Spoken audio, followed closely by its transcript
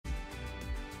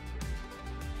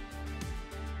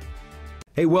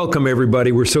Hey, welcome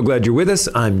everybody. We're so glad you're with us.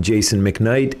 I'm Jason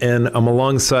McKnight, and I'm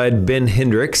alongside Ben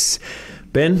Hendricks.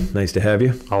 Ben, nice to have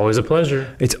you. Always a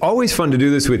pleasure. It's always fun to do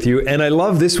this with you, and I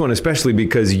love this one especially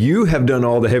because you have done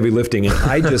all the heavy lifting, and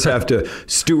I just have to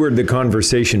steward the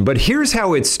conversation. But here's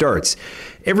how it starts.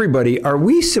 Everybody, are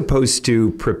we supposed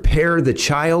to prepare the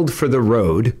child for the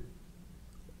road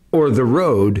or the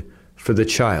road for the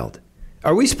child?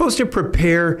 Are we supposed to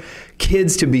prepare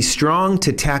kids to be strong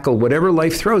to tackle whatever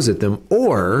life throws at them?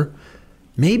 Or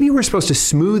maybe we're supposed to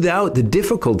smooth out the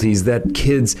difficulties that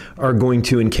kids are going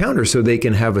to encounter so they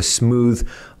can have a smooth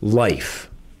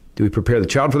life? Do we prepare the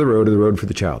child for the road or the road for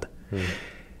the child?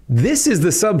 This is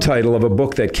the subtitle of a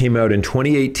book that came out in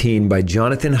 2018 by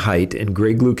Jonathan Haidt and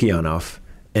Haidt Lukianoff,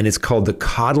 and it's called The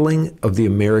Coddling of the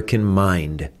American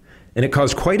Mind. And it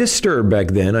caused quite a stir back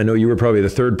then. I know you were probably the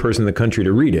third person in the country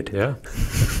to read it. Yeah.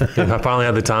 I finally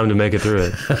had the time to make it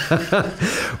through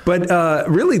it. But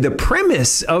really the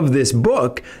premise of this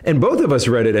book, and both of us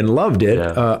read it and loved it.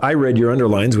 Yeah. I read your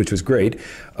underlines, which was great.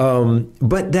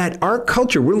 But that our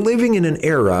culture, we're living in an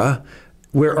era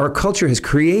where our culture has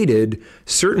created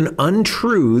certain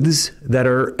untruths that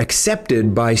are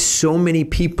accepted by so many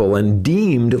people and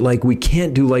deemed like we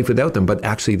can't do life without them, but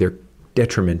actually they're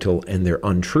detrimental and they're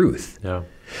untruth. Yeah.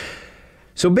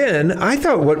 So Ben, I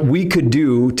thought what we could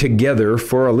do together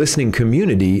for our listening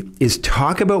community is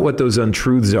talk about what those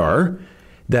untruths are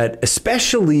that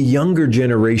especially younger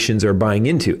generations are buying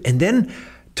into, and then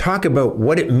talk about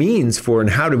what it means for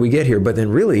and how do we get here, but then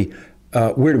really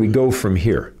where do we go from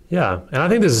here? Yeah. And I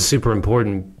think this is super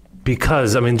important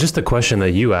because, I mean, just the question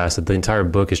that you asked that the entire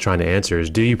book is trying to answer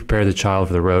is, do you prepare the child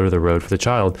for the road or the road for the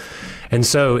child? And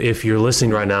so if you're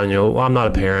listening right now and you're, well, I'm not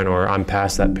a parent or I'm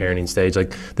past that parenting stage,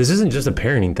 like this isn't just a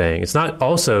parenting thing. It's not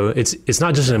also, it's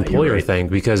not just an employer thing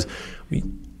because,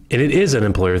 and it is an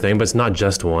employer thing, but it's not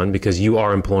just one because you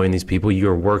are employing these people, you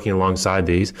are working alongside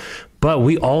these. But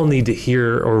we all need to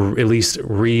hear or at least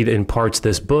read in parts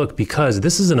this book because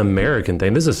this is an American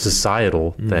thing. This is a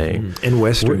societal thing. And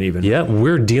Western even. Yeah,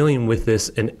 we're dealing with this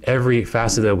in every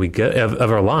facet that we get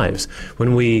of our lives.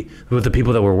 With the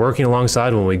people that we're working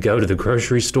alongside, when we go to the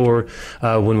grocery store,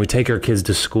 when we take our kids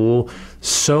to school,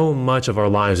 so much of our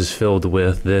lives is filled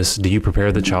with this, do you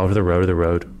prepare the child for the road or the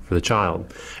road for the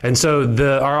child? And so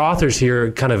our authors here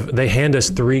they hand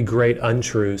us three great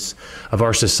untruths of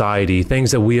our society, things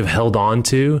that we have held on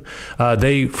to.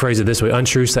 They phrase it this way: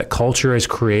 untruths that culture has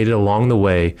created along the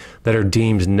way that are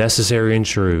deemed necessary and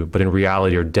true, but in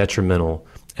reality are detrimental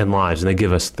in lives. And they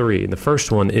give us three. And the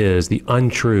first one is the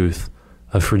untruth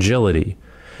of fragility.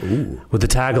 Ooh. With the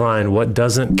tagline, what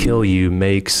doesn't kill you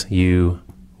makes you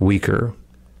weaker.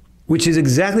 Which is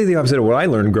exactly the opposite of what I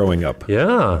learned growing up.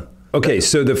 Yeah. Okay,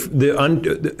 so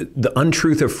the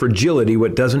untruth of fragility,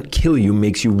 what doesn't kill you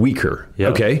makes you weaker.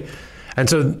 Yep. Okay. And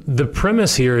so the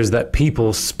premise here is that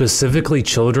people, specifically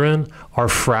children, are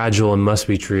fragile and must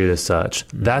be treated as such.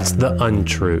 That's the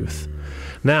untruth.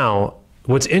 Now,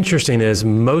 what's interesting is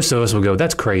most of us will go,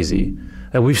 that's crazy.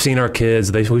 And we've seen our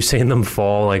kids, we've seen them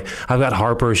fall. Like I've got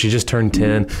Harper, she just turned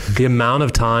 10. The amount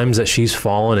of times that she's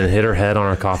fallen and hit her head on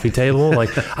our coffee table, like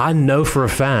I know for a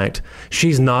fact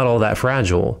she's not all that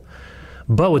fragile.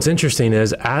 But what's interesting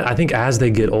is I think as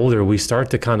they get older, we start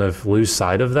to kind of lose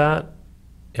sight of that.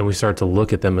 And we start to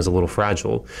look at them as a little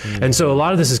fragile. Mm-hmm. And so a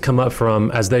lot of this has come up from,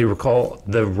 as they recall,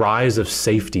 the rise of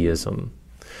safetyism.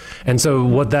 And so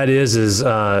what that is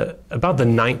about the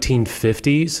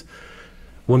 1950s,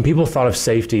 when people thought of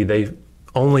safety, they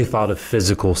only thought of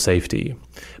physical safety.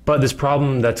 But this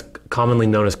problem that's commonly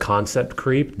known as concept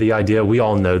creep, the idea, we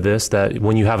all know this, that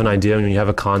when you have an idea, when you have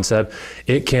a concept,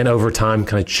 it can over time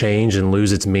kind of change and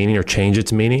lose its meaning or change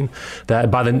its meaning.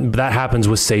 That happens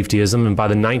with safetyism. And by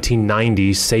the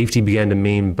 1990s, safety began to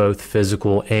mean both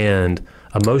physical and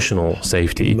emotional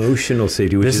safety. Emotional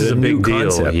safety, which is a big deal.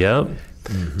 Concept. Yep.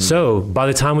 Mm-hmm. So by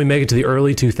the time we make it to the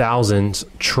early 2000s,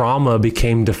 trauma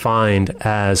became defined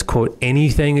as, quote,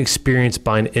 anything experienced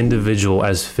by an individual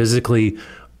as physically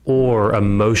or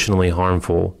emotionally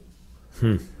harmful.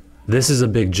 This is a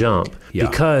big jump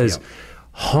because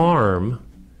harm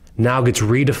now gets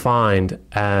redefined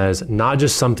as not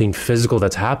just something physical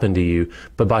that's happened to you,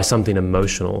 but by something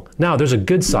emotional. Now, there's a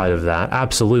good side of that,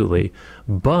 absolutely,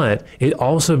 but it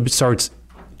also starts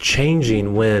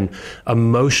changing when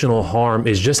emotional harm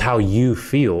is just how you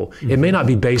feel. Mm-hmm. It may not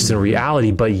be based in reality,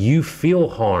 but you feel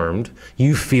harmed,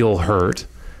 you feel hurt,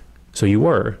 so you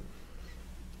were.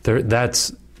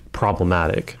 That's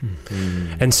problematic.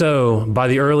 Mm-hmm. And so by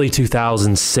the early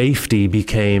 2000s, safety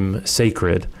became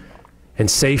sacred,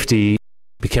 and safety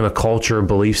became a culture,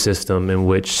 belief system in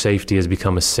which safety has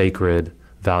become a sacred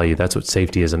value. That's what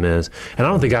safetyism is. And I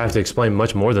don't think I have to explain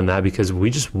much more than that, because we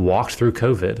just walked through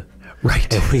COVID.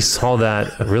 Right. And we saw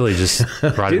that really just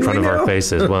right in front of our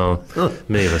faces. Well,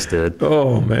 many of us did.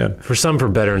 Oh, man. For some for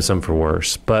better and some for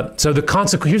worse. But so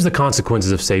here's the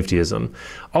consequences of safetyism.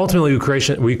 Ultimately,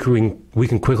 we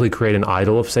can quickly create an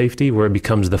idol of safety where it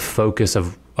becomes the focus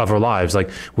of our lives.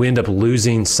 Like, we end up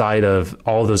losing sight of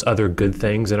all those other good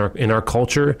things in our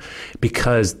culture,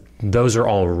 because those are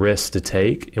all risks to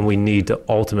take, and we need to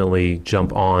ultimately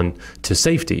jump on to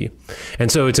safety.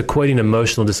 And so it's equating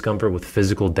emotional discomfort with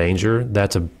physical danger.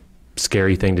 That's a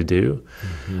scary thing to do.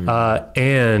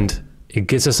 And it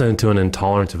gets us into an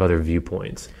intolerance of other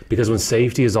viewpoints, because when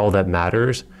safety is all that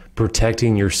matters,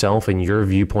 protecting yourself and your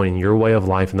viewpoint and your way of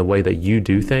life and the way that you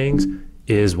do things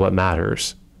is what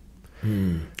matters.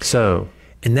 So...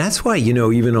 And that's why,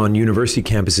 even on university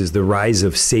campuses, the rise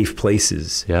of safe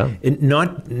places. Yeah. And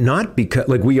not because,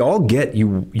 like, we all get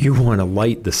you want to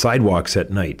light the sidewalks at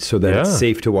night so that it's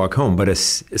safe to walk home. But a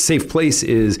safe place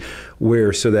is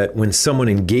so that when someone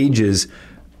engages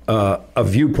a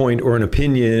viewpoint or an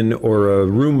opinion or a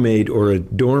roommate or a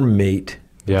dorm mate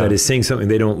that is saying something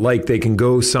they don't like, they can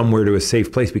go somewhere to a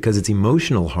safe place, because it's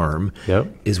emotional harm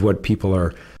is what people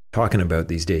are talking about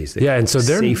these days. And so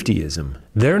safetyism.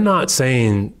 They're not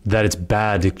saying that it's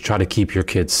bad to try to keep your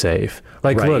kids safe.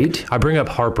 Like, look, I bring up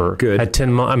Harper at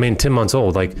 10 months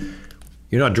old. Like,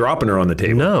 you're not dropping her on the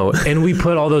table. No. And we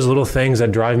put all those little things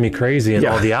that drive me crazy in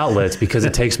all the outlets, because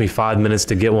it takes me 5 minutes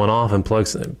to get one off and plug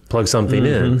something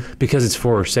in, because it's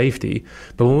for safety.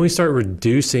 But when we start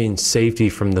reducing safety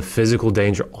from the physical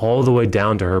danger all the way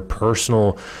down to her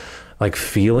personal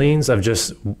feelings of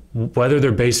just whether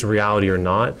they're based in reality or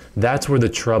not, that's where the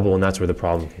trouble and that's where the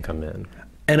problem can come in.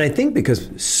 And I think because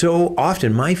so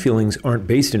often my feelings aren't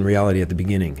based in reality at the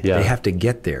beginning. They have to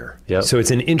get there. So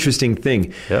it's an interesting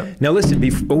thing. Now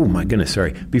listen, oh my goodness,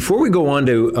 sorry. Before we go on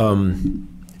to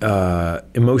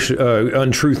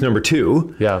untruth number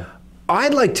 2,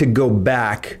 I'd like to go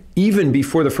back even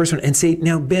before the first one and say,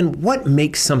 now, Ben, what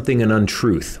makes something an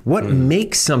untruth? What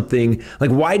makes something,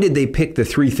 why did they pick the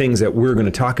 3 things that we're going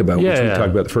to talk about, which we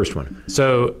talked about the first one?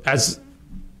 So it's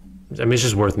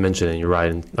just worth mentioning, you're right,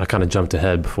 and I kind of jumped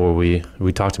ahead before we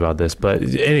talked about this. But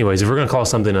anyways, if we're going to call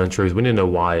something an untruth, we need to know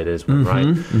why it is one, right?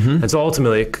 And so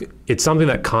ultimately, it's something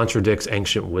that contradicts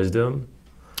ancient wisdom.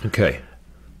 Okay.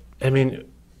 I mean,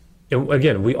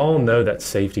 again, we all know that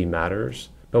safety matters.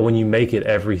 But when you make it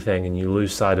everything and you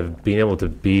lose sight of being able to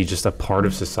be just a part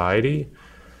of society,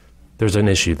 there's an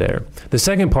issue there. The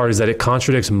second part is that it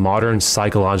contradicts modern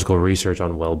psychological research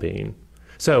on well-being.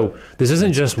 So this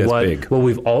isn't just what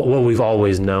we've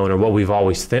always known or what we've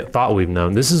always thought we've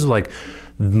known. This is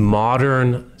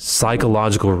modern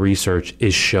psychological research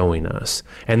is showing us.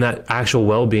 And that actual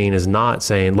well-being is not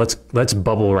saying let's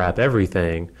bubble wrap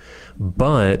everything,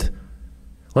 but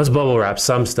let's bubble wrap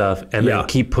some stuff and then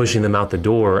keep pushing them out the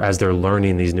door as they're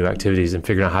learning these new activities and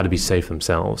figuring out how to be safe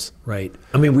themselves. Right.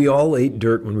 I mean, we all ate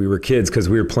dirt when we were kids because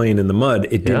we were playing in the mud.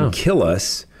 It didn't kill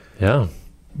us. Yeah.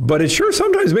 But it sure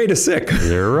sometimes made us sick.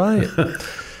 You're right.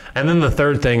 And then the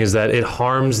third thing is that it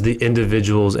harms the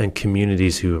individuals and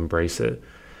communities who embrace it.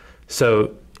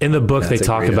 So in the book, they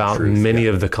talk about many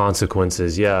of the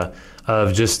consequences,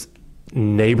 of just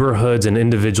neighborhoods and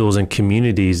individuals and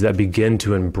communities that begin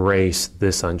to embrace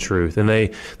this untruth. And they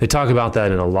talk about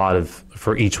that in a lot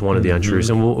for each one of the untruths.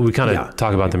 And we kind of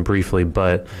talk about them briefly,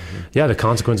 but the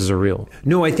consequences are real.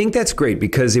 No, I think that's great,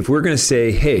 because if we're going to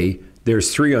say, hey,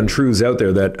 there's 3 untruths out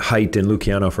there that Haidt and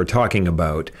Lukianoff are talking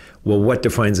about, well, what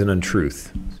defines an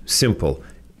untruth? Simple.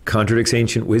 Contradicts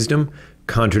ancient wisdom,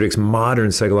 contradicts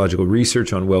modern psychological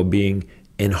research on well-being,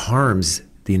 and harms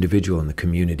the individual and the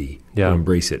community who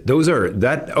embrace it. Those are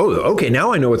okay,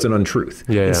 now I know it's an untruth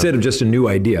instead of just a new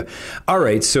idea. All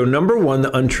right, so number 1,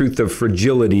 the untruth of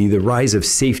fragility, the rise of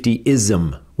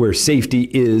safetyism, where safety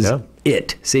is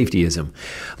safetyism.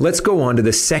 Let's go on to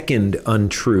the second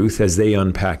untruth as they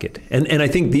unpack it. And I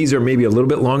think these are maybe a little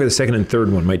bit longer. The second and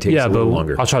third one might take us a little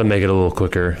longer. I'll try to make it a little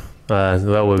quicker. That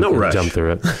way we can jump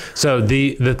through it. So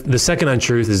the second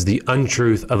untruth is the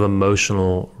untruth of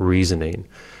emotional reasoning.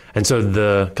 And so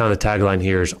the kind of the tagline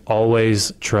here is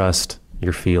always trust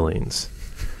your feelings.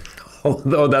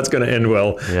 Oh, that's going to end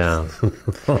well. Yeah.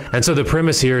 And so the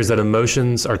premise here is that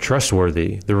emotions are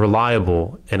trustworthy, they're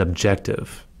reliable and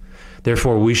objective.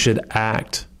 Therefore, we should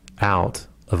act out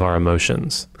of our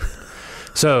emotions.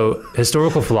 So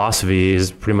historical philosophy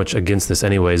is pretty much against this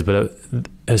anyways, but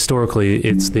historically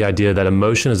it's the idea that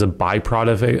emotion is a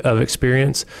byproduct of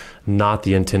experience, not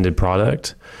the intended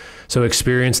product. So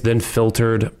experience then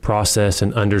filtered, processed,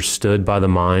 and understood by the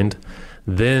mind,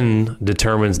 then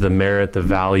determines the merit, the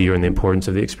value, and the importance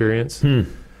of the experience.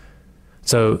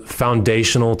 So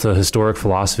foundational to historic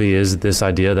philosophy is this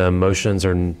idea that emotions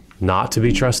are not to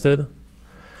be trusted.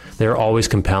 They're always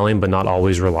compelling, but not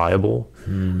always reliable. I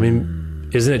mean,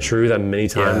 isn't it true that many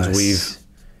times we've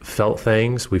felt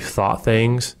things, we've thought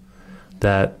things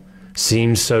that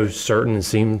seem so certain and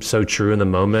seem so true in the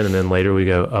moment, and then later we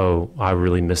go, oh, I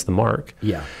really missed the mark.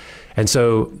 Yeah. And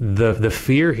so the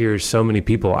fear here is so many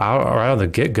people out of the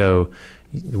get-go,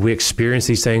 we experience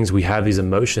these things, we have these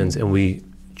emotions, and we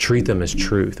treat them as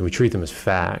truth, and we treat them as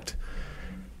fact.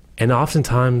 And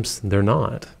oftentimes they're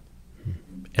not.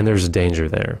 And there's a danger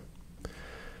there.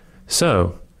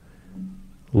 So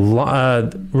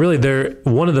really,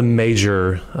 one of the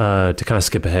major, to kind of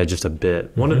skip ahead just a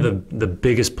bit, one of the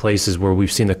biggest places where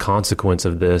we've seen the consequence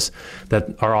of this,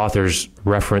 that our authors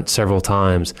reference several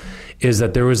times, is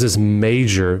that there was this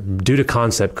major, due to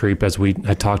concept creep, as we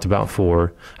had talked about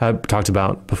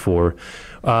before,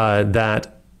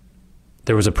 that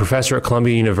there was a professor at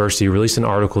Columbia University who released an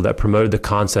article that promoted the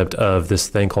concept of this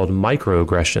thing called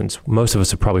microaggressions. Most of us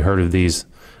have probably heard of these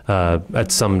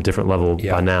at some different level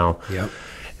by now. Yep.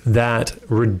 That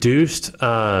reduced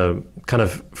kind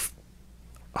of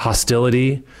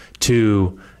hostility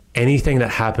to anything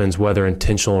that happens, whether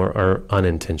intentional or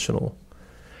unintentional.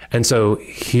 And so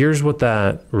here's what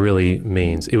that really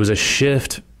means. It was a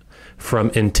shift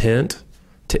from intent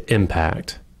to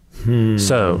impact.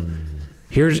 So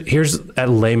here's at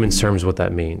layman's terms what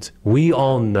that means. We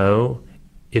all know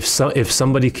if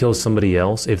somebody kills somebody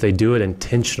else, if they do it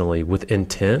intentionally with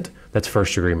intent, that's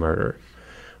first degree murder.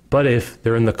 But if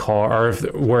they're in the car or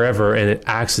if wherever and it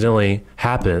accidentally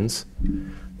happens,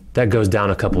 that goes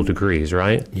down a couple degrees,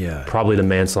 right? Yeah. Probably to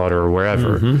manslaughter or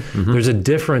wherever. There's a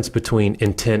difference between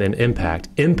intent and impact.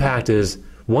 Impact is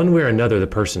one way or another the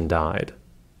person died.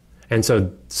 And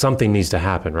so something needs to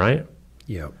happen, right?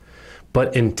 Yeah.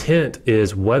 But intent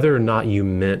is whether or not you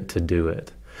meant to do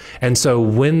it. And so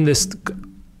when this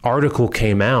article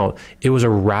came out, it was a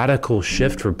radical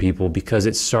shift for people because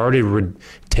it started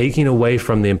taking away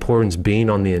from the importance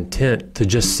being on the intent to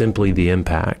just simply the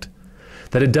impact.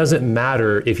 That it doesn't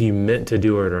matter if you meant to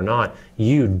do it or not,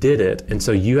 you did it, and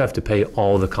so you have to pay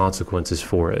all the consequences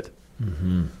for it.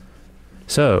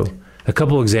 So a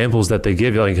couple examples that they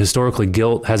give you, like historically,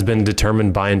 guilt has been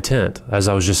determined by intent, as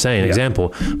I was just saying.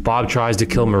 Example, Bob tries to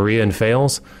kill Maria and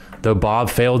fails. Though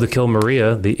Bob failed to kill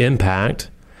Maria, the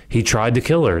impact, he tried to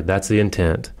kill her. That's the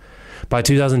intent. By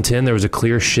 2010, there was a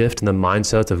clear shift in the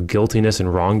mindset of guiltiness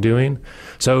and wrongdoing.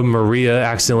 So Maria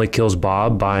accidentally kills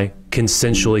Bob by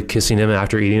consensually kissing him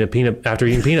after eating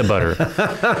peanut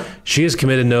butter. She has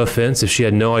committed no offense if she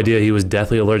had no idea he was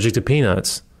deathly allergic to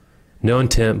peanuts. No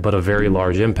intent, but a very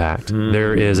large impact.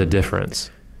 There is a difference.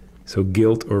 So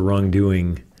guilt or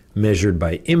wrongdoing measured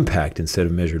by impact instead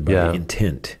of measured by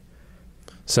intent.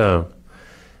 So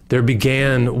there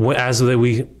began, as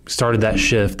we started that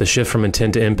shift, the shift from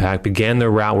intent to impact began the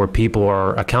route where people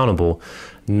are accountable,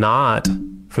 not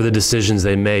for the decisions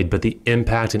they made, but the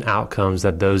impact and outcomes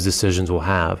that those decisions will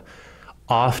have,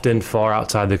 often far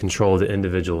outside the control of the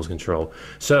individual's control.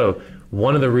 So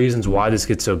one of the reasons why this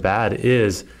gets so bad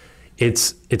is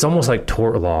it's almost like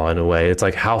tort law in a way. It's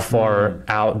like how far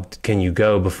out can you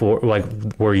go before, like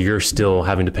where you're still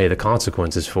having to pay the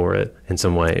consequences for it in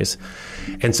some ways.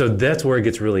 And so that's where it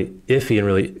gets really iffy and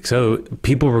really, so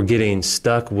people were getting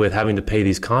stuck with having to pay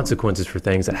these consequences for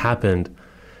things that happened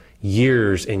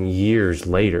years and years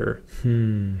later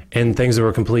and things that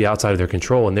were completely outside of their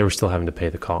control, and they were still having to pay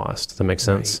the cost. Does that make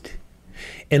sense? Right.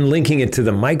 And linking it to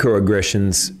the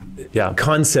microaggressions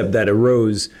concept that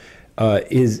arose,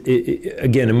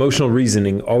 again, emotional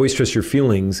reasoning, always trust your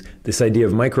feelings, this idea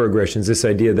of microaggressions, this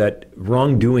idea that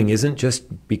wrongdoing isn't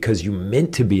just because you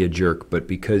meant to be a jerk, but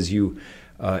because you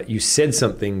said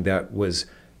something that was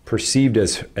perceived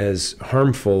as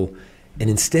harmful, and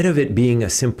instead of it being a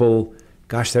simple,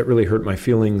 gosh, that really hurt my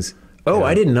feelings,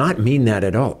 I did not mean that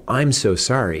at all, I'm so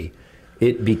sorry,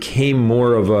 it became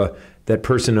more of that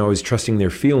person always trusting their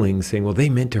feelings, saying, well, they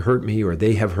meant to hurt me, or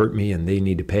they have hurt me and they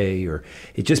need to pay, or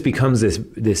it just becomes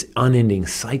this unending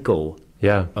cycle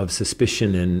of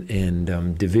suspicion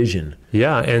and division.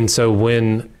 Yeah, and so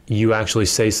when you actually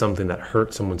say something that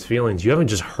hurts someone's feelings, you haven't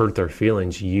just hurt their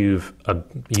feelings, you've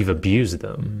abused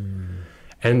them.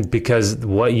 And because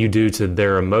what you do to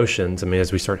their emotions, I mean,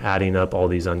 as we start adding up all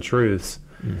these untruths,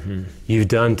 you've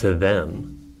done to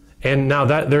them. And now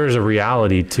that there is a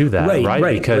reality to that, right?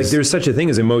 Because like there's such a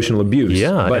thing as emotional abuse.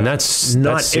 Yeah, but and that's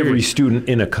not every student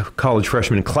in a college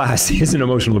freshman class is an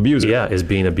emotional abuser. Yeah, is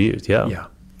being abused. Yeah.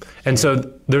 And so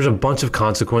there's a bunch of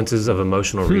consequences of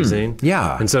emotional reasoning.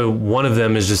 Yeah. And so one of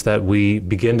them is just that we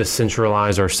begin to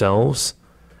centralize ourselves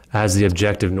as the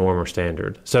objective norm or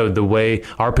standard. So the way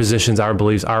our positions, our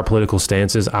beliefs, our political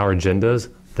stances, our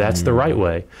agendas, that's the right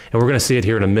way. And we're going to see it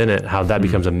here in a minute, how that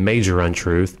becomes a major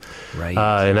untruth. Right.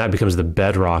 And that becomes the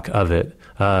bedrock of it.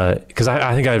 Because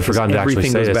I think I had forgotten to actually say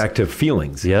everything goes this. back to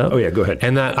feelings. Yeah. Oh, yeah, go ahead.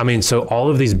 And that, I mean, so all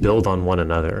of these build on one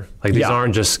another. Like these Yeah.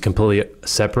 aren't just completely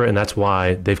separate. And that's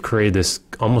why they've created this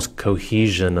almost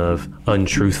cohesion of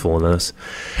untruthfulness.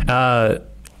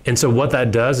 And so what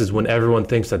that does is when everyone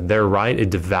thinks that they're right,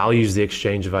 it devalues the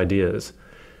exchange of ideas.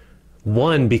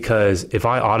 One, because if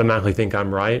I automatically think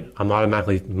I'm right, I'm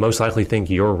automatically most likely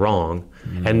think you're wrong.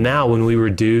 And now when we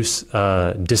reduce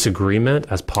disagreement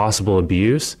as possible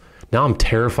abuse, now I'm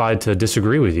terrified to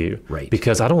disagree with you. Right.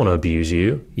 Because I don't want to abuse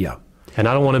you. Yeah. And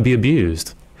I don't want to be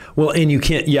abused. Well, and you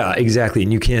can't, yeah, exactly.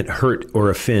 And you can't hurt or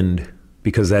offend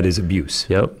because that is abuse.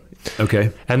 Yep.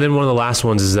 Okay. And then one of the last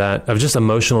ones is that of just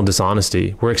emotional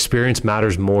dishonesty, where experience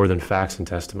matters more than facts and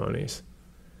testimonies.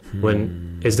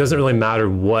 When it doesn't really matter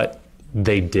what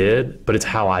they did, but it's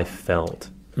how I felt.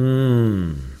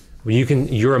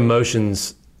 Your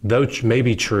emotions, though may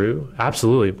be true,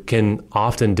 absolutely, can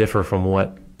often differ from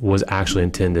what was actually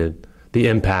intended. The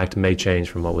impact may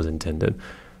change from what was intended.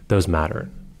 Those matter.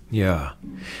 Yeah.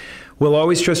 Well,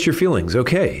 always trust your feelings.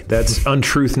 Okay. That's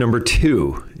untruth number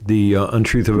 2, the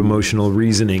untruth of emotional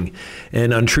reasoning.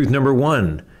 And untruth number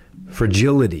 1,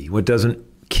 fragility. What doesn't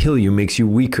kill you makes you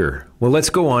weaker. Well, let's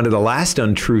go on to the last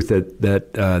untruth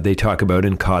that they talk about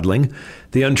in Coddling,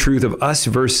 the untruth of us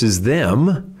versus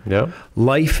them. Yep.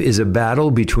 Life is a battle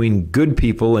between good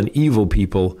people and evil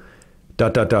people, ...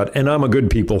 And I'm a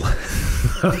good people.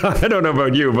 I don't know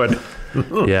about you, but...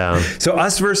 Yeah. So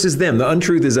us versus them. The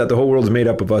untruth is that the whole world is made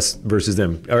up of us versus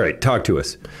them. All right, talk to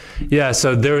us. Yeah,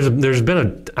 so there's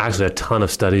been actually a ton of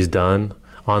studies done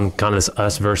on kind of this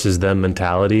us versus them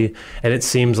mentality, and it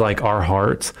seems like our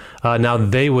hearts, now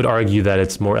they would argue that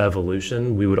it's more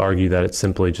evolution. We would argue that it's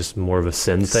simply just more of a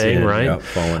sin thing, right? Yeah,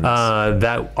 fallenness.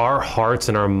 That our hearts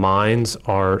and our minds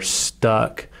are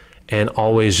stuck and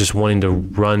always just wanting to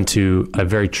run to a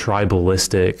very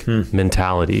tribalistic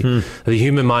mentality. The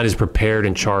human mind is prepared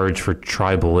and charged for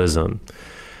tribalism.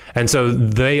 And so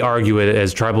they argue it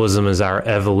as tribalism is our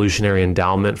evolutionary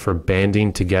endowment for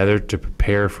banding together to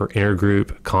prepare for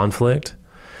intergroup conflict.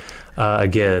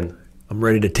 Again, I'm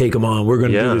ready to take them on. We're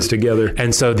going to do this together.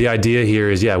 And so the idea here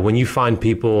is, when you find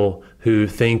people who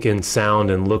think and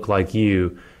sound and look like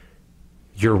you,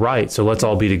 you're right. So let's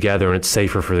all be together and it's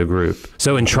safer for the group.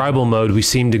 So in tribal mode, we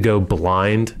seem to go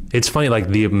blind. It's funny, like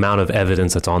the amount of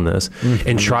evidence that's on this.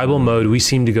 In tribal mode, we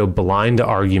seem to go blind to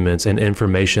arguments and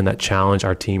information that challenge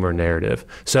our team or narrative.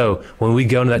 So when we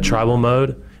go into that tribal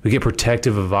mode, we get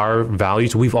protective of our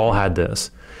values. We've all had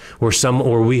this.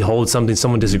 Or we hold something,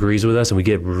 someone disagrees with us and we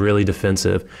get really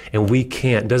defensive. And we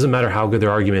can't, doesn't matter how good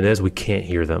their argument is, we can't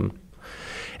hear them.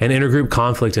 And intergroup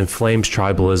conflict inflames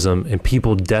tribalism, and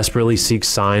people desperately seek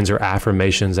signs or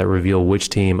affirmations that reveal which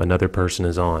team another person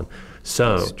is on.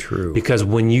 So, that's true. Because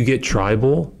when you get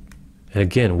tribal, and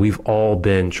again, we've all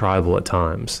been tribal at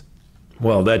times.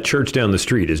 Well, that church down the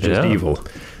street is just evil.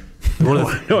 No,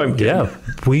 I'm kidding. Yeah.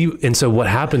 And so what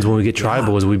happens when we get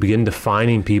tribal is we begin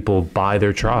defining people by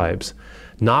their tribes,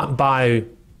 not by,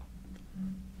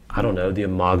 I don't know, the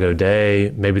imago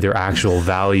Dei, maybe their actual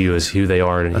value is who they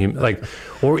are, and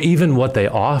or even what they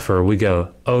offer. We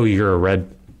go, oh, you're a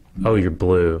red, oh, you're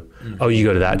blue, oh, you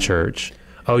go to that church,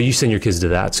 oh, you send your kids to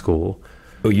that school,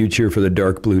 oh, you cheer for the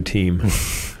dark blue team.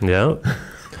 Yeah.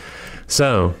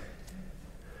 So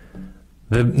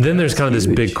then there's kind of this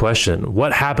big question: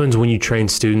 what happens when you train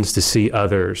students to see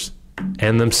others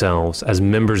and themselves as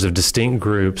members of distinct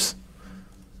groups,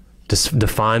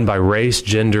 defined by race,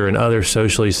 gender, and other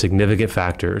socially significant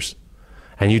factors,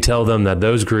 and you tell them that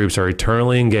those groups are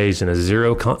eternally engaged in a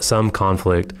zero-sum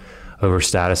conflict over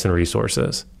status and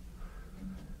resources?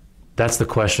 That's the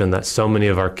question that so many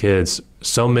of our kids,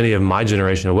 so many of my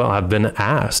generation, have been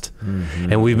asked.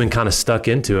 And we've been kind of stuck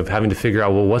into of having to figure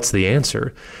out, what's the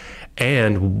answer?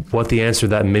 And what the answer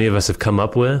that many of us have come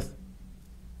up with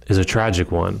is a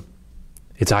tragic one.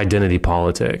 It's identity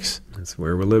politics. That's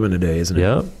where we're living today, isn't it?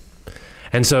 Yep.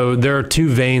 And so there are two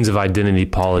veins of identity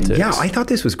politics. Yeah, I thought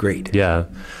this was great. Yeah.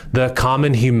 The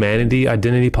common humanity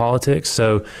identity politics.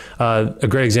 So a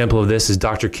great example of this is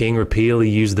Dr. King repeatedly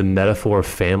used the metaphor of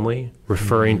family,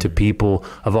 referring to people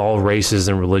of all races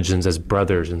and religions as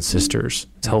brothers and sisters.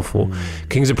 It's helpful.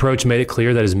 King's approach made it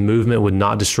clear that his movement would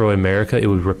not destroy America. It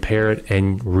would repair it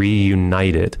and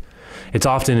reunite it. It's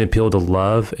often an appeal to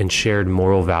love and shared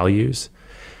moral values.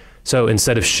 So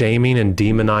instead of shaming and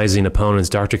demonizing opponents,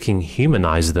 Dr. King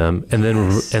humanized them and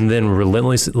then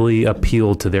relentlessly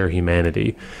appealed to their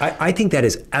humanity. I think that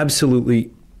is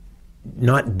absolutely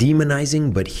not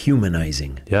demonizing, but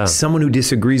humanizing. Yeah. Someone who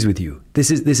disagrees with you.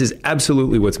 This is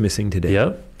absolutely what's missing today.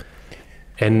 Yep.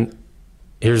 And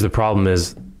here's the problem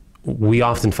is we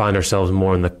often find ourselves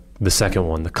more in the second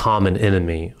one, the common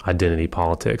enemy identity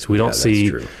politics. We don't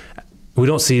see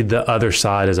the other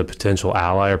side as a potential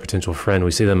ally or potential friend.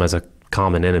 We see them as a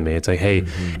common enemy. It's like, hey,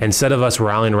 instead of us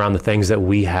rallying around the things that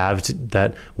we have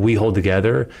that we hold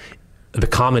together, the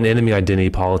common enemy identity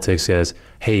politics says,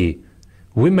 hey,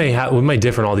 we may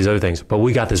differ in all these other things, but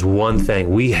we got this one thing.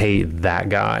 We hate that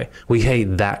guy. We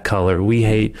hate that color. We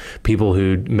hate people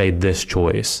who made this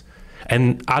choice.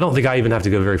 And I don't think I even have to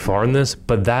go very far in this,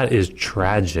 but that is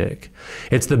tragic.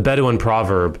 It's the Bedouin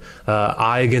proverb,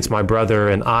 I against my brother,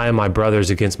 and I and my brothers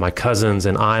against my cousins,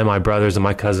 and I and my brothers and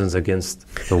my cousins against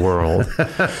the world.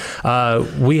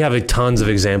 We have tons of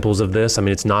examples of this. I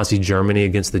mean, it's Nazi Germany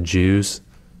against the Jews,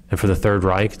 and for the Third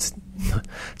Reich, it's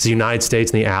the United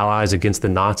States and the Allies against the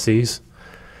Nazis,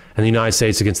 and the United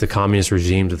States against the communist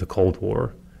regimes of the Cold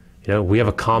War. You know, we have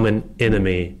a common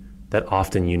enemy that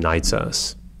often unites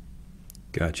us.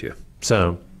 Gotcha.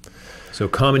 So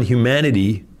common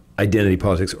humanity identity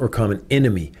politics or common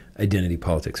enemy identity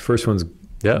politics. First one's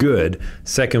good.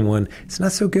 Second one, it's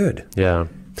not so good. Yeah.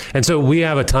 And so we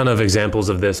have a ton of examples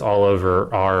of this all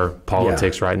over our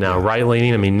politics right now.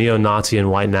 Right-leaning, neo-Nazi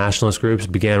and white nationalist groups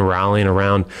began rallying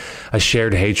around a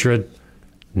shared hatred,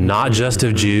 not just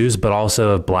of Jews, but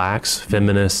also of blacks,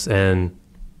 feminists, and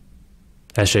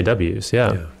SJWs.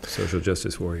 Yeah. Social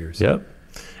justice warriors. Yep.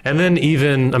 And then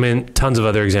even, tons of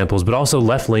other examples, but also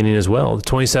left-leaning as well. The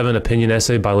 27 opinion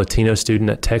essay by a Latino student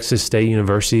at Texas State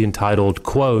University entitled,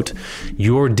 quote,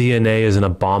 "Your DNA is an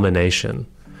abomination."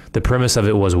 The premise of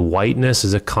it was whiteness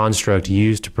is a construct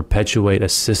used to perpetuate a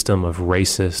system of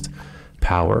racist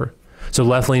power. So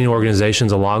left-leaning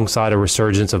organizations, alongside a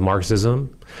resurgence of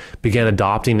Marxism, began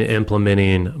adopting and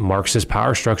implementing Marxist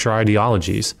power structure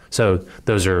ideologies. So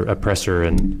those are oppressor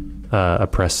and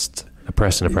oppressed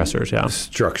and oppressors,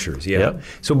 Structures,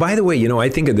 So by the way, I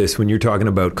think of this when you're talking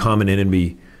about common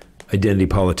enemy identity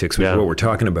politics, which is what we're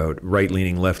talking about,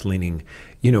 right-leaning, left-leaning.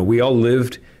 We all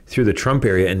lived through the Trump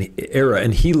era,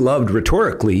 and he loved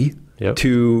rhetorically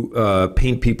to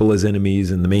paint people as enemies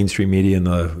in the mainstream media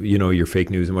and your fake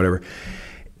news and whatever.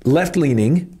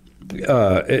 Left-leaning,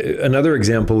 another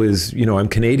example is, I'm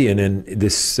Canadian, and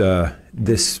this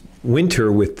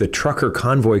winter with the trucker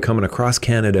convoy coming across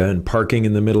Canada and parking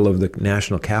in the middle of the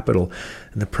national capital,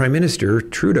 and the Prime Minister,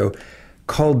 Trudeau,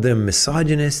 called them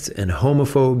misogynists and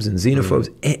homophobes and xenophobes.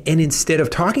 And instead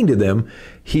of talking to them,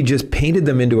 he just painted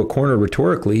them into a corner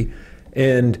rhetorically.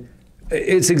 And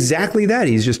it's exactly that.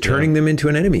 He's just turning them into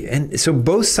an enemy. And so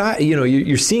both sides,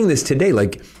 you're seeing this today.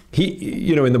 Like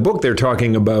in the book, they're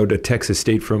talking about a Texas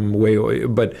state from way away,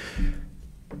 but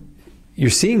you're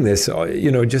seeing this,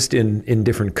 just in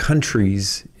different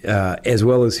countries, as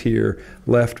well as here,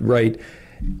 left, right.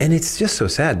 And it's just so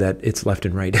sad that it's left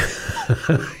and right.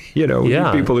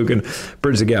 People who can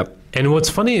bridge the gap. And what's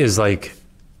funny is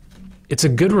it's a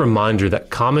good reminder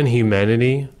that common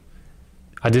humanity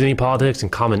identity politics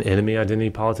and common enemy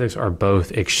identity politics are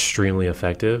both extremely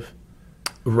effective.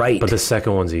 Right. But the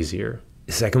second one's easier.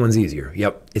 The second one's easier.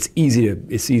 Yep. It's easy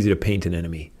to paint an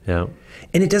enemy. Yeah.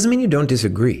 And it doesn't mean you don't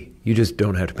disagree. You just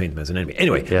don't have to paint them as an enemy.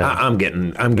 Anyway, I'm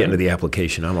getting to the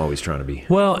application. I'm always trying to be.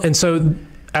 Well, and so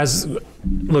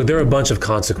there are a bunch of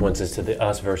consequences to the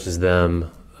us versus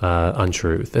them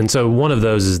untruth. And so one of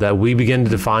those is that we begin to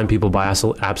define people by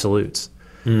absolutes.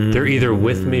 They're either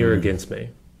with me or against me.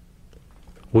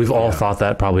 We've all thought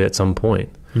that probably at some point.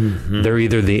 They're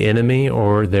either the enemy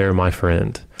or they're my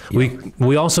friend.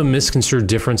 We also misconstrue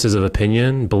differences of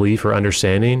opinion, belief, or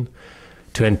understanding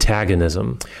to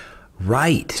antagonism.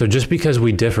 Right. So just because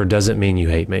we differ doesn't mean you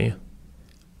hate me.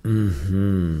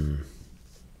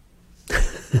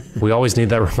 We always need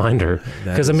that reminder.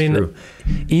 Because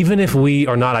even if we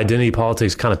are not identity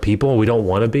politics kind of people, we don't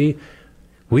want to be,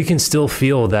 we can still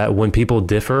feel that when people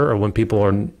differ or when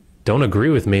people don't agree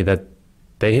with me, that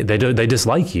they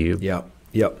dislike you. Yep.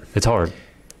 It's hard.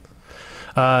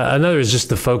 Another is just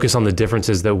the focus on the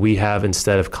differences that we have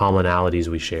instead of commonalities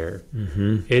we share.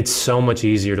 It's so much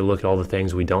easier to look at all the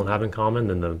things we don't have in common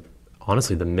than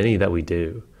honestly the many that we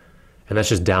do. And that's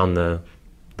just down the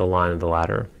line of the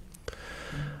ladder.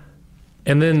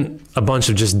 And then a bunch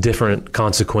of just different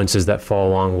consequences that fall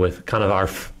along with kind of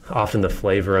often the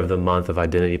flavor of the month of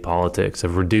identity politics,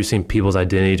 of reducing people's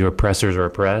identity to oppressors or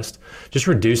oppressed, just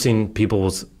reducing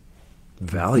people's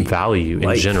value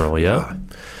in general.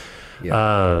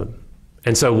 Yeah.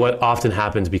 And so what often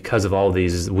happens because of all of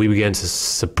these is we begin to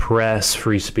suppress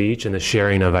free speech and the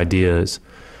sharing of ideas,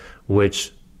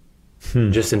 which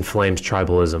just inflames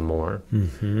tribalism more.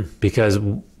 Because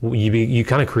you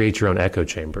kind of create your own echo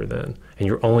chamber then, and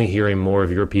you're only hearing more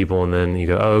of your people, and then you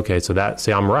go, oh, okay, so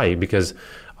I'm right, because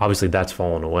obviously that's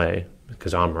fallen away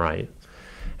because I'm right.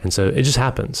 And so it just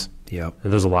happens. Yeah.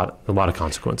 And there's a lot of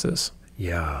consequences.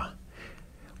 Yeah.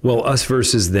 Well, us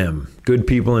versus them, good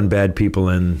people and bad people,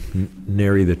 and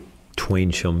nary the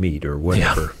twain shall meet, or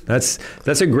whatever. Yeah.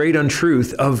 That's a great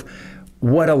untruth of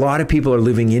what a lot of people are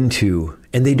living into,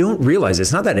 and they don't realize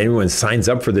it's not that anyone signs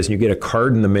up for this and you get a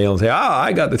card in the mail and say,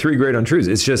 I got the 3 great untruths.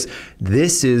 It's just,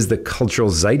 this is the cultural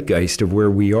zeitgeist of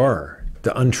where we are.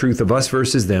 The untruth of us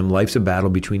versus them. Life's a battle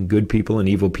between good people and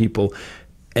evil people.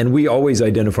 And we always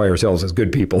identify ourselves as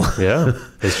good people. Yeah,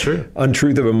 it's true.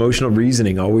 Untruth of emotional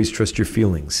reasoning. Always trust your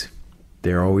feelings.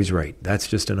 They're always right. That's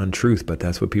just an untruth, but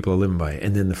that's what people are living by.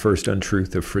 And then the first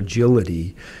untruth of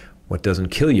fragility. What doesn't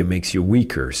kill you makes you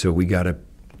weaker. So we got to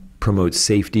promote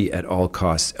safety at all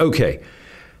costs. Okay,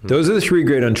 those are the 3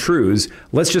 great untruths.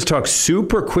 Let's just talk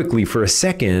super quickly for a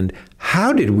second.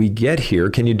 How did we get here?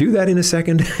 Can you do that in a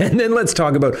second? And then let's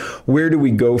talk about where do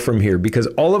we go from here? Because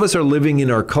all of us are living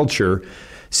in our culture.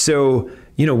 So,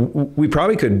 we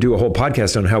probably could do a whole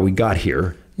podcast on how we got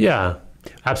here. Yeah,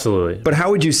 absolutely. But how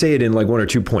would you say it in like 1 or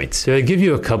 2 points? So I give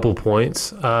you a couple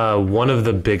points. One of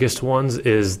the biggest ones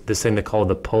is this thing they call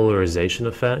the polarization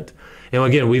effect. And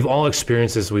again, we've all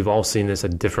experienced this. We've all seen this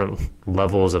at different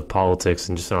levels of politics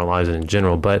and just in our lives in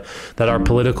general. But that our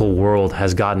political world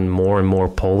has gotten more and more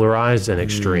polarized and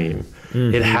extreme.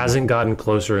 It hasn't gotten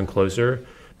closer and closer,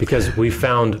 because we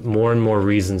found more and more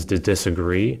reasons to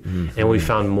disagree, and we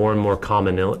found more and more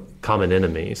common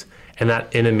enemies. And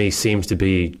that enemy seems to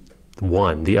be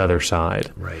the other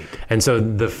side. Right. And so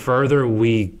the further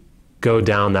we go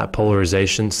down that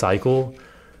polarization cycle,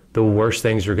 the worse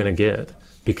things you're going to get,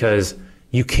 because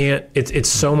you can't, it's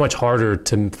so much harder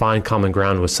to find common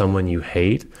ground with someone you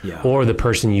hate, or the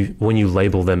person when you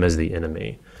label them as the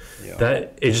enemy.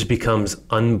 That it just becomes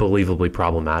unbelievably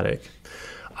problematic.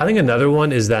 I think another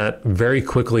one is that very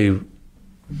quickly,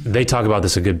 they talk about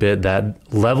this a good bit,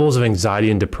 that levels of anxiety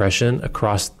and depression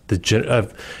across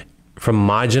from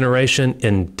my generation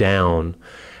and down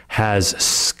has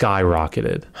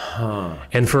skyrocketed.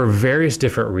 And for various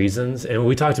different reasons. And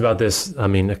we talked about this,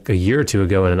 a year or 2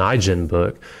 ago in an iGen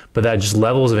book, but that just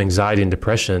levels of anxiety and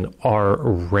depression are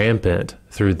rampant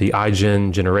through the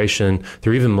iGen generation,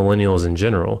 through even millennials in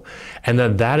general. And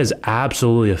that is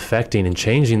absolutely affecting and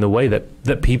changing the way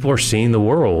that people are seeing the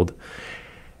world.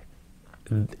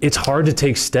 It's hard to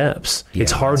take steps.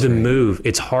 It's hard to move.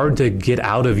 It's hard to get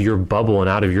out of your bubble and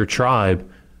out of your tribe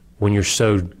when you're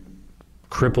so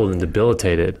crippled and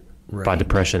debilitated by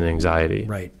depression and anxiety.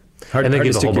 Right. And they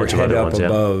give a whole bunch of other ones.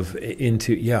 Above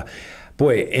into,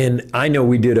 boy. And I know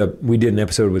we did an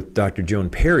episode with Dr. Joan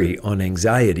Perry on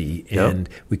anxiety, and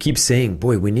we keep saying,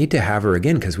 boy, we need to have her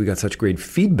again because we got such great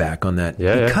feedback on that.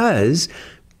 Because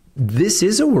this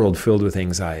is a world filled with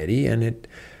anxiety, and it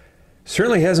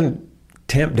certainly hasn't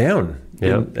tamped down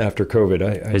after COVID.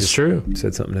 I it's true.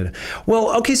 Said something to that.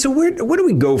 Well, okay, so where do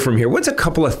we go from here? What's a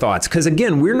couple of thoughts? Because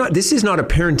again, this is not a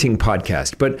parenting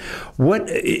podcast, but what,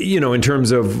 in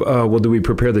terms of, do we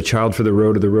prepare the child for the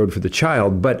road or the road for the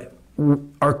child? But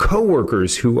our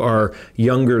coworkers who are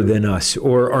younger than us,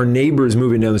 or our neighbors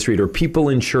moving down the street, or people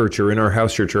in church or in our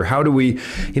house church, or how do we,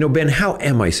 Ben, how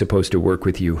am I supposed to work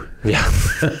with you? Yeah.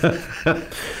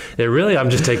 I'm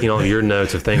just taking all of your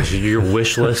notes of things, your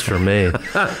wish list for me.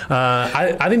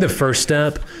 I think the first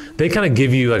step, they kind of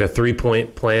give you like a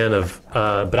 3-point plan of,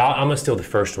 but I'm going to steal the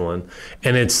first one.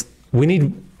 And it's, we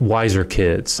need wiser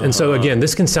kids. And so again,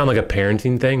 this can sound like a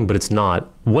parenting thing, but it's not.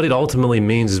 What it ultimately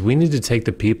means is we need to take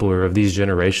the people who are of these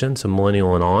generations, so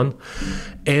millennial and on,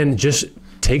 and just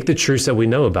take the truths that we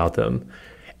know about them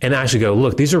and actually go,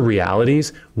 look, these are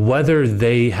realities, whether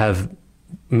they have,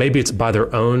 maybe it's by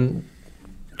their own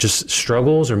just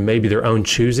struggles or maybe their own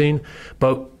choosing.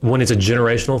 But when it's a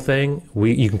generational thing,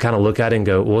 you can kind of look at it and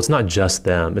go, well, it's not just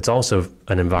them. It's also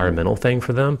an environmental thing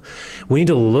for them. We need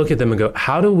to look at them and go,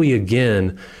 how do we,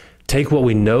 again, take what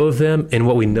we know of them and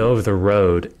what we know of the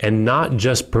road and not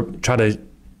just try to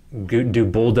do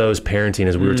bulldoze parenting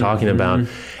as we were talking about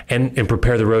and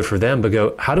prepare the road for them, but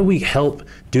go, how do we help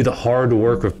do the hard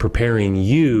work of preparing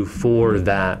you for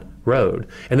that road?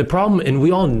 And the problem, and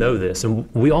we all know this,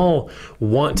 and we all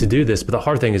want to do this, but the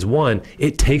hard thing is, one,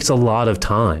 it takes a lot of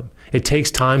time. It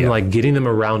takes time, like getting them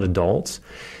around adults,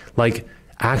 like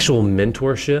actual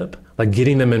mentorship, like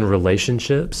getting them in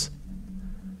relationships.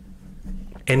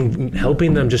 and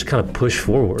helping them just kind of push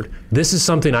forward. This is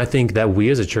something I think that we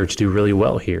as a church do really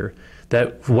well here.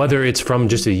 That whether it's from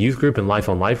just a youth group and life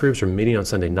on life groups or meeting on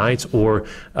Sunday nights or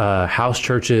house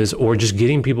churches or just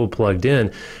getting people plugged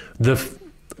in, the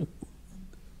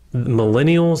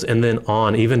millennials and then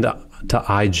on, even to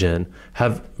iGen,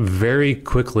 have very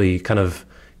quickly kind of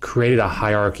created a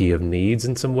hierarchy of needs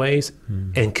in some ways,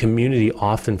 and community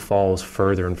often falls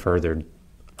further and further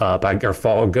up,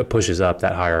 or pushes up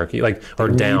that hierarchy, like, or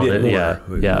down. Yeah.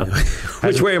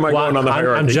 Which way am I going on the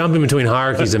hierarchy? I'm jumping between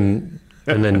hierarchies and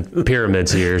then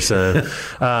pyramids here. So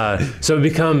it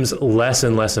becomes less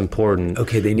and less important.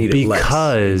 Okay, they need it less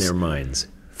in their minds.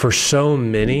 For so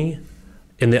many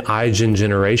in the iGen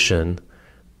generation,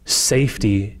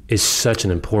 safety is such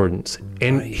an importance.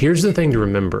 And here's the thing to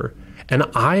remember, and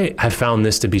I have found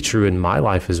this to be true in my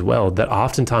life as well, that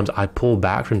oftentimes I pull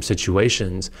back from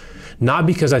situations, not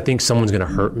because I think someone's going to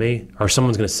hurt me or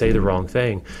someone's going to say the wrong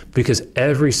thing, because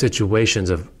every situation's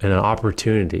an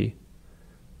opportunity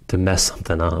to mess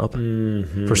something up,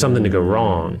 for something to go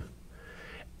wrong.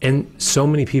 And so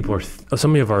many people so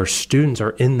many of our students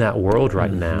are in that world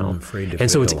right now. And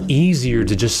so it's easier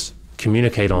to just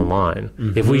communicate online.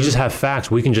 If we just have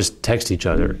facts, we can just text each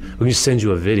other. We can just send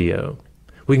you a video.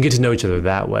 We can get to know each other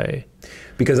that way.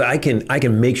 Because I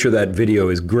can make sure that video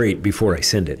is great before I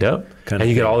send it. Yep. And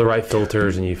you get all the right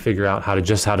filters, and you figure out how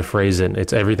to phrase it.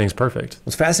 And everything's perfect.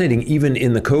 It's fascinating, even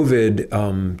in the COVID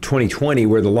 2020,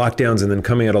 where the lockdowns and then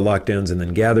coming out of lockdowns and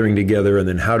then gathering together, and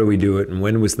then how do we do it, and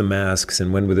when was the masks,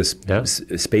 and when was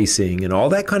the spacing, and all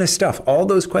that kind of stuff, all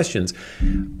those questions.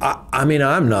 I mean,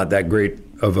 I'm not that great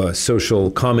of a social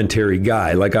commentary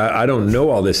guy. Like, I don't know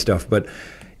all this stuff, but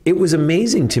it was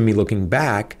amazing to me looking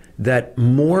back that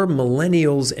more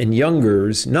millennials and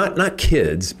youngers, not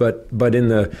kids, but in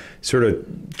the sort of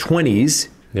 20s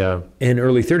and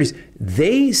early 30s,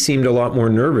 they seemed a lot more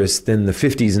nervous than the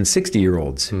 50s and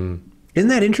 60-year-olds. Isn't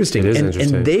that interesting? It is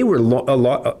interesting. And they were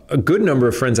a good number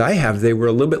of friends I have, they were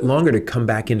a little bit longer to come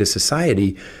back into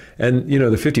society. And, the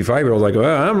 55-year-old like,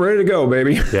 well, I'm ready to go,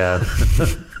 baby. Yeah.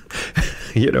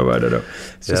 I don't know.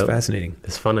 It's just fascinating.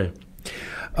 It's funny.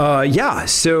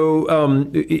 So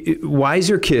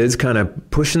wiser kids, kind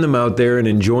of pushing them out there and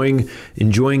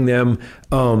enjoying them.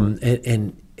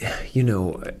 And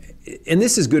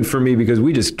this is good for me because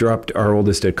we just dropped our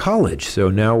oldest at college. So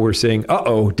now we're saying,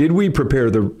 did we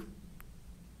prepare the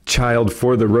child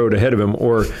for the road ahead of him,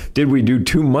 or did we do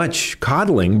too much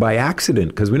coddling by accident?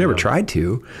 Because we never tried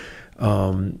to.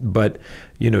 But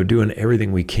doing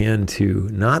everything we can to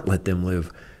not let them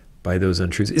live by those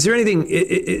untruths. Is there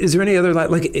any other,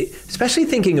 like, especially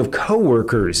thinking of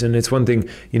coworkers, and it's one thing,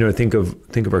 to think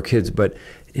of our kids, but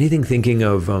anything thinking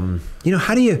of,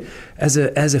 how do you, as a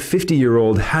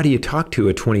 50-year-old, how do you talk to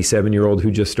a 27-year-old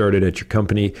who just started at your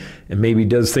company and maybe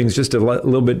does things just a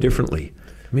little bit differently?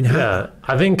 I mean,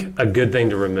 I think a good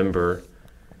thing to remember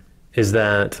is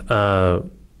that,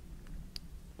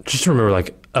 just remember,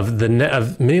 like, of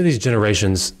many of these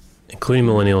generations, including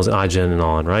millennials and iGen and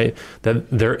on, right? That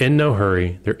they're in no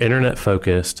hurry. They're internet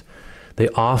focused. They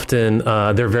often,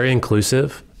 they're very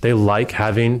inclusive. They like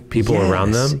having people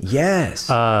around them. Yes.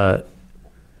 But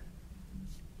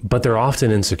they're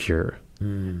often insecure.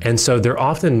 And so they're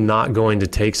often not going to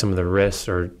take some of the risks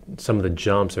or some of the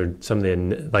jumps or some of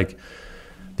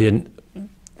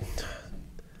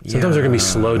sometimes they're going to be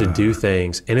slow to do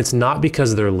things. And it's not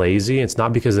because they're lazy. It's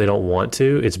not because they don't want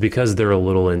to. It's because they're a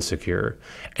little insecure.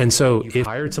 And so if you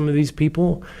hired some of these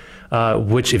people,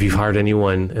 which if you've hired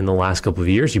anyone in the last couple of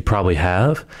years, you probably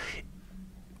have,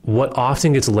 what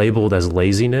often gets labeled as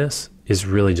laziness is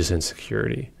really just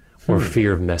insecurity or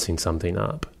fear of messing something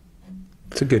up.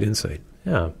 It's a good insight.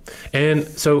 Yeah. And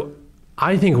so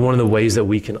I think one of the ways that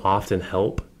we can often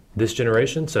help this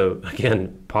generation, so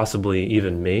again, possibly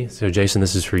even me. So Jason,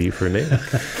 this is for you, for me.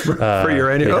 for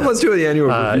your annual, let's do the annual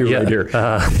review right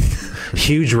here.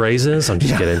 Huge raises. I'm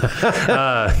just kidding.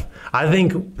 I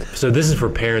think, so this is for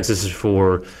parents, this is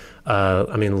for,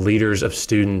 leaders of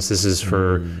students. This is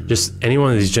for just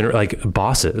anyone of these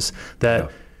bosses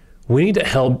that we need to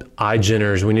help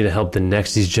iGeners. We need to help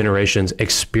these generations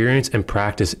experience and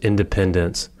practice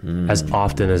independence as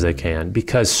often as they can,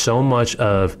 because so much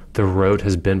of the road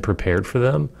has been prepared for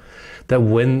them that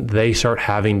when they start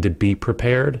having to be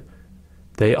prepared,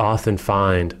 we often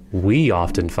find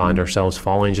ourselves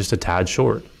falling just a tad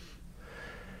short.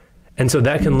 And so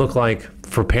that can look like,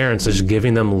 for parents, just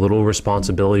giving them little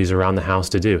responsibilities around the house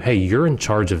to do. Hey, you're in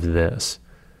charge of this.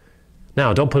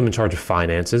 Now, don't put them in charge of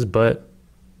finances, but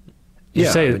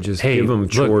just hey, give them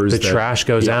chores. The trash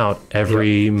goes out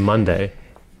every Monday.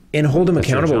 And hold them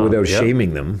accountable without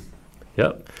shaming them.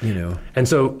 Yep. You know. And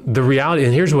so the reality,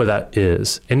 and here's what that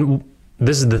is, and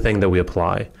this is the thing that we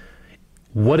apply.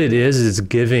 What it is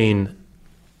giving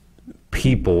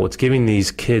people, it's giving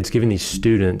these kids, giving these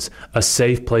students a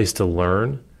safe place to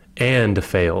learn and to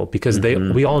fail, because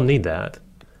we all need that.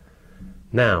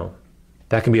 Now,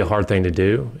 that can be a hard thing to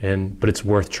do, but it's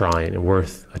worth trying and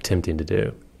worth attempting to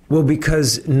do. Well,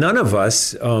 because none of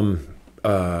us,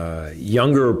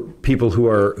 younger people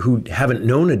who haven't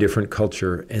known a different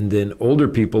culture, and then older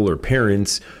people or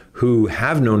parents who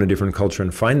have known a different culture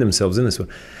and find themselves in this one,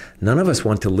 none of us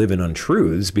want to live in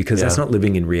untruths, because that's not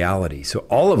living in reality. So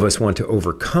all of us want to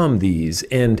overcome these.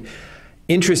 And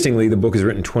interestingly, the book is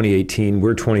written in 2018.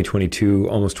 We're 2022,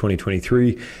 almost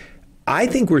 2023. I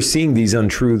think we're seeing these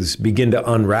untruths begin to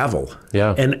unravel.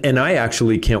 Yeah. And I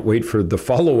actually can't wait for the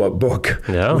follow-up book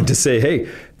to say, hey,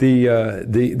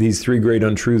 these three great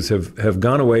untruths have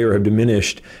gone away or have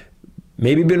diminished,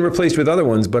 maybe been replaced with other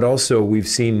ones, but also we've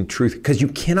seen truth, because you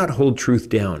cannot hold truth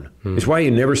down. It's why you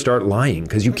never start lying,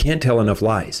 because you can't tell enough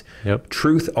lies. Yep.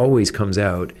 Truth always comes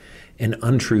out, and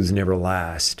untruths never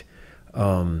last.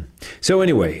 So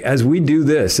anyway, as we do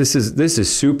this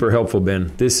is super helpful,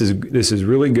 Ben. This is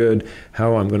really good.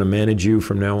 How I'm going to manage you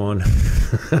from now on.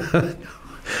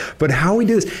 But how we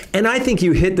do this, and I think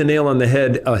you hit the nail on the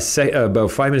head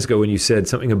about 5 minutes ago when you said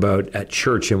something about at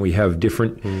church and we have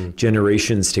different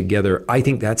generations together. I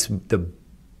think that's the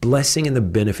blessing and the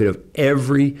benefit of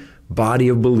every body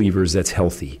of believers that's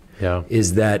healthy. Yeah.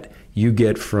 Is that you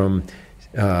get from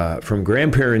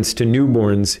grandparents to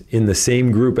newborns in the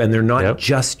same group, and they're not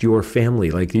just your family.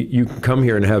 Like you can come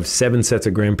here and have 7 sets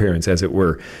of grandparents, as it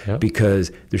were,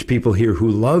 because there's people here who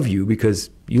love you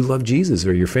because you love Jesus,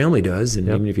 or your family does, and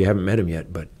even if you haven't met him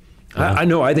yet. But I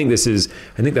know, I think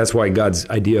that's why God's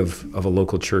idea of a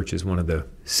local church is one of the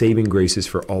saving graces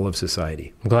for all of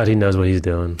society. I'm glad he knows what he's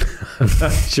doing.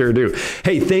 Sure do.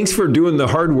 Hey, thanks for doing the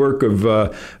hard work of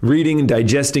reading and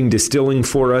digesting, distilling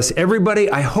for us. Everybody,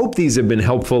 I hope these have been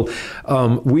helpful.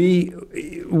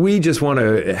 We just want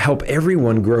to help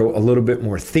everyone grow a little bit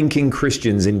more thinking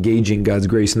Christians, engaging God's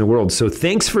grace in the world. So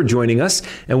thanks for joining us,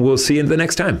 and we'll see you the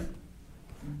next time.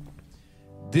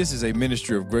 This is a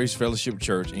ministry of Grace Fellowship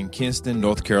Church in Kinston,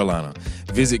 North Carolina.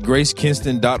 Visit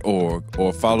gracekinston.org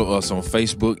or follow us on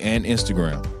Facebook and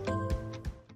Instagram.